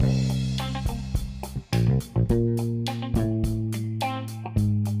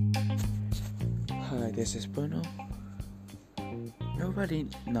This is Bruno. Nobody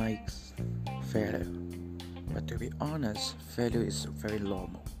likes failure, but to be honest, failure is very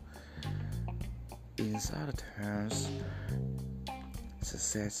normal. In other terms,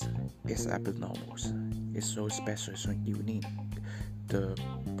 success is abnormal. It's so special, so unique. The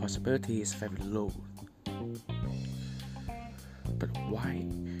possibility is very low. But why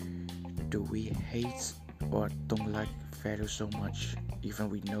do we hate or don't like failure so much, even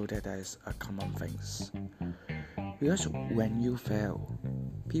we know that is a common thing? Because when you fail,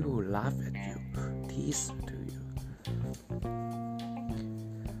 people will laugh at you, tease to you.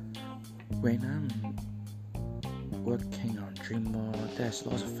 When I'm working on Dreamworld, there's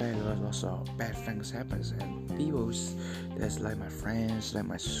lots of failure, lots of bad things happens, and people, there's like my friends, like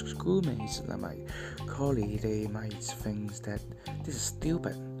my schoolmates, like my colleagues, they might think that this is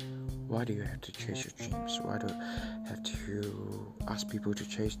stupid. Why do you have to chase your dreams? Why do you have to ask people to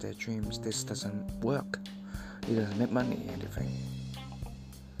chase their dreams? This doesn't work. It doesn't make money, anything.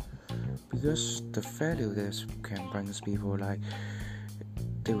 Because the failure that can bring people, like,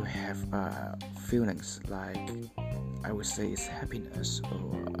 they will have feelings like, I would say it's happiness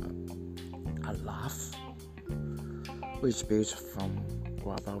or a laugh, which builds from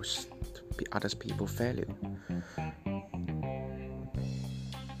or about other people's failure.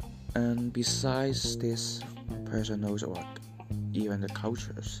 And besides this personal or even the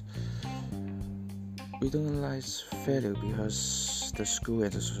cultures, we don't like failure because the school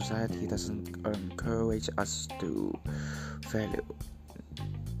and the society doesn't encourage us to failure,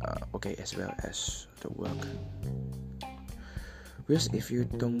 as well as the work. Because if you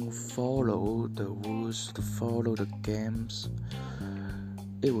don't follow the rules, to follow the games,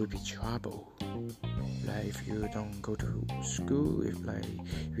 it will be trouble. Like if you don't go to school, if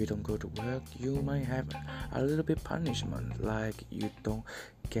you don't go to work, you might have a little bit punishment, like you don't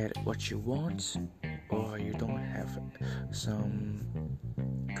get what you want, or you don't have some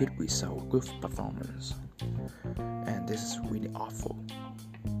good result, good performance, and this is really awful.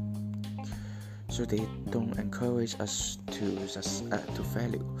 So they don't encourage us to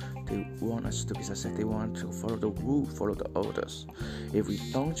fail. They want us to be successful. They want to follow the rule, follow the orders. If we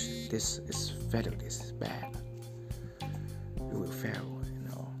don't, this is failure. This is bad. We will fail,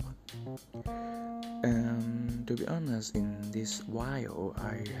 And to be honest, in this while,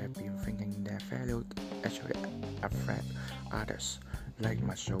 I have been thinking that failure actually affect others, like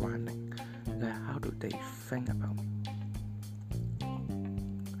my surrounding. Like how do they think about me?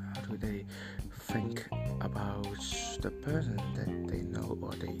 How do they think about the person that they know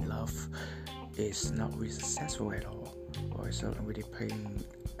or they love is not really successful at all, or is not really playing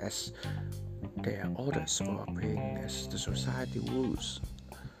as their orders or playing as the society rules.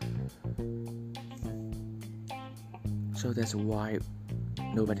 So that's why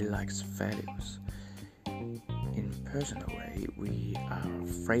nobody likes failures. In personal way, we are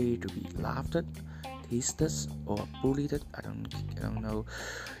afraid to be laughed at, teased, or bullied. I don't know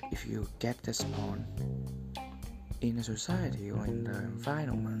if you get this point. In a society or in the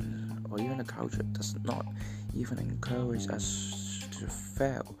environment or even the culture does not even encourage us to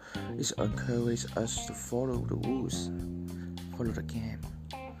fail. It encourages us to follow the rules, follow the game.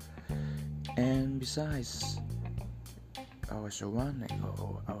 And besides, our surrounding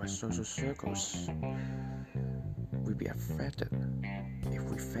or our social circles will be affected if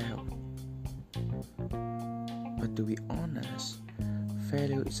we fail. But to be honest,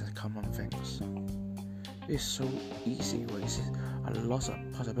 failure is a common thing. It's so easy, there's a lot of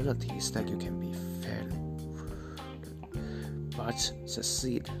possibilities that you can be failed. But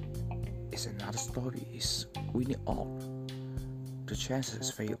succeed is another story. It's really odd. The chances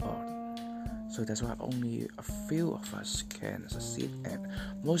is very odd. So that's why only a few of us can succeed, and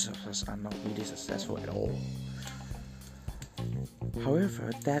most of us are not really successful at all.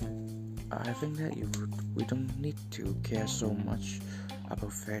 However, I think that we don't need to care so much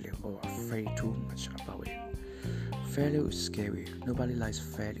about failure or afraid too much about it. Failure is scary. Nobody likes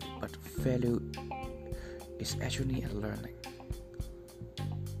failure, but failure is actually a learning.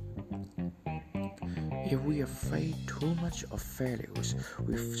 If we are afraid too much of failures,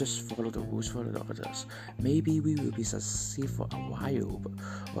 we just follow the rules, follow the orders. Maybe we will be successful for a while,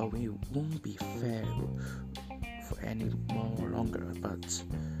 but we won't be fail for any more longer. But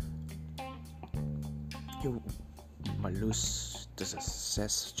you might lose the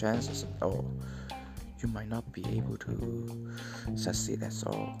success chances at all. You might not be able to succeed at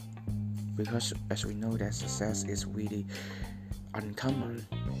all, because as we know that success is really uncommon,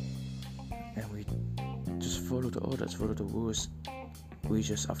 and we just follow the orders, follow the rules. We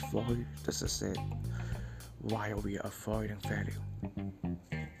just avoid the success while we are avoiding failure.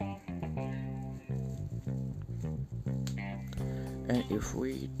 And if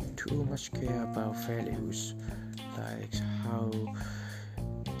we too much care about values, like how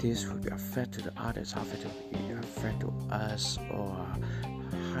this will be affect to the others, how it will be affect to us, or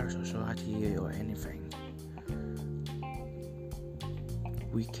how society or anything,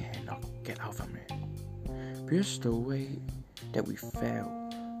 we cannot get out from it. Because the way that we fail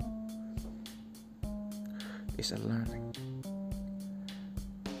is a learning.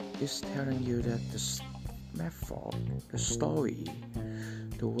 It's telling you that the method, the story,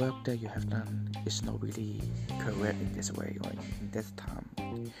 the work that you have done is not really correct in this way or in this time.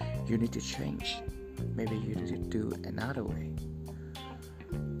 You need to change. Maybe you need to do another way.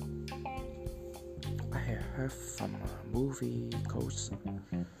 I have heard from a movie called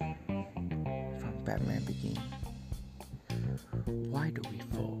From Batman Begins. Why do we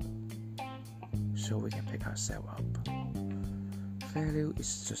fall? So we can pick ourselves up. Failure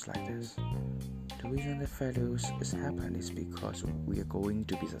is just like this. The reason that failures is happening is because we are going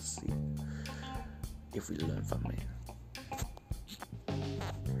to be succeed if we learn from it.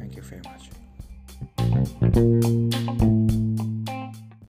 Thank you very much.